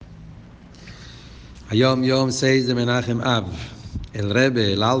Yom Yom 6 de Menachem Av. El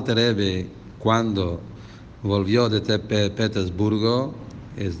Rebbe, el Alter Rebbe, cuando volvió de Petersburgo,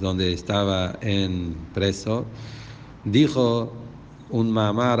 es donde estaba en preso, dijo un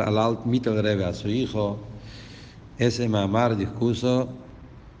mamar al Alt Mittel Rebbe, a su hijo. Ese mamar, discurso,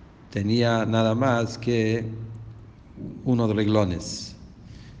 tenía nada más que unos reglones.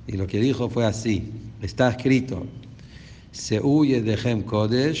 Y lo que dijo fue así: está escrito, se huye de Hem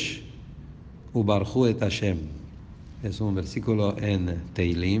Kodesh, Ubarhu et Hashem. Es un versículo en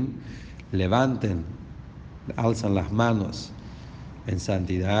Teilim. Levanten, alzan las manos en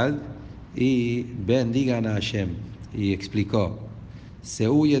santidad y bendigan a Hashem. Y explicó, se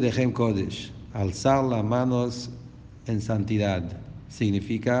huye de Hem Kodesh. Alzar las manos en santidad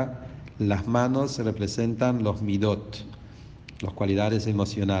significa, las manos representan los midot, las cualidades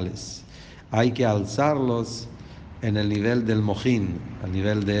emocionales. Hay que alzarlos en el nivel del mojín, al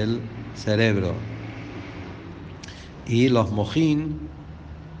nivel del cerebro. Y los mojín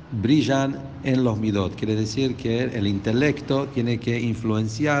brillan en los midot. Quiere decir que el intelecto tiene que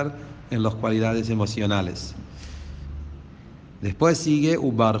influenciar en las cualidades emocionales. Después sigue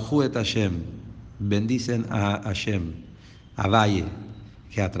Ubarhu et Hashem. Bendicen a Hashem, a Valle,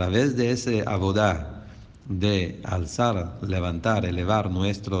 que a través de ese abodá de alzar, levantar, elevar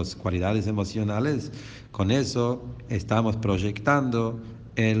nuestras cualidades emocionales, con eso estamos proyectando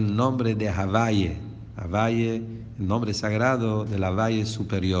el nombre de Havaye, Havaye, el nombre sagrado de la Valle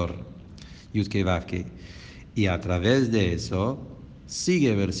superior, Yudke Vavke. Y a través de eso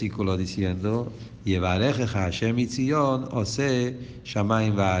sigue el versículo diciendo, Yevarejeja Hashem Itzion Ose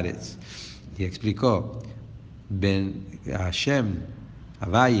Shamayim Vaaretz. Y explicó, Hashem,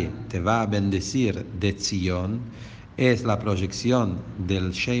 Havaye, te va a bendecir de Tzion, es la proyección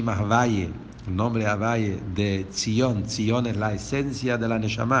del Shem Havaye, el nombre Havaye de Tzion. Tzion es la esencia de la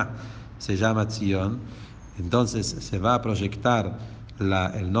Neshama, se llama Tzion. Entonces se va a proyectar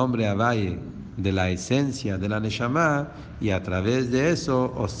el nombre Havaye de la esencia de la Neshama, y a través de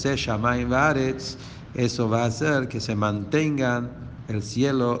eso, Ose Shamayim Vaaretz, eso va a hacer que se mantengan el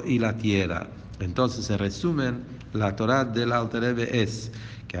cielo y la tierra. Entonces, en resumen, la Torah del Alter Rebbe es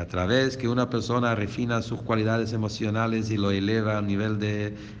que a través que una persona refina sus cualidades emocionales y lo eleva a nivel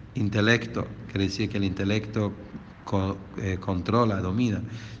de intelecto, quiere decir que el intelecto controla, domina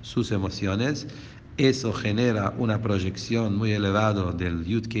sus emociones, eso genera una proyección muy elevada del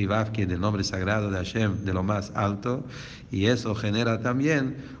Yudke Vavke, del nombre sagrado de Hashem, de lo más alto, y eso genera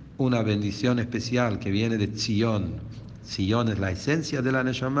también una bendición especial que viene de Tzion. Tzion es la esencia de la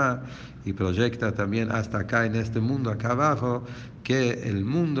Neshama y proyecta también hasta acá en este mundo, acá abajo, que el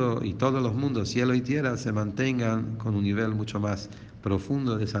mundo y todos los mundos, cielo y tierra, se mantengan con un nivel mucho más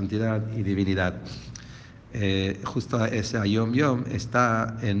profundo de santidad y divinidad. Justo ese Yom Yom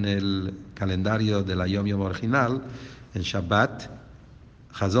está en el calendario de la Yom Yom original, en Shabbat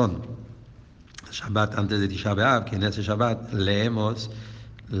Chazon, Shabbat antes de Tisha B'Av, que en ese Shabbat leemos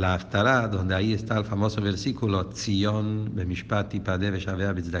la Haftarah, donde ahí está el famoso versículo Tzion b'mishpat tipadeh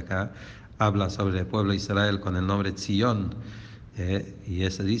v'shaveh b'tzedakah, habla sobre el pueblo de Israel con el nombre Tzion, y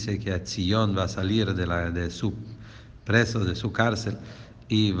ese dice que Tzion va a salir de su preso, de su cárcel,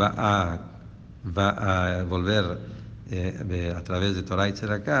 y va a volver a través de Torah y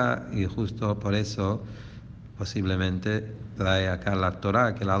Tzedakah, y justo por eso posiblemente trae acá la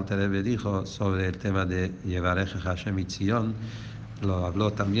Torah que el Alter Rebbe dijo sobre el tema de Yevareje Hashem Itzion. Lo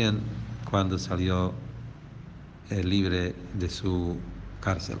habló también cuando salió libre de su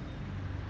cárcel.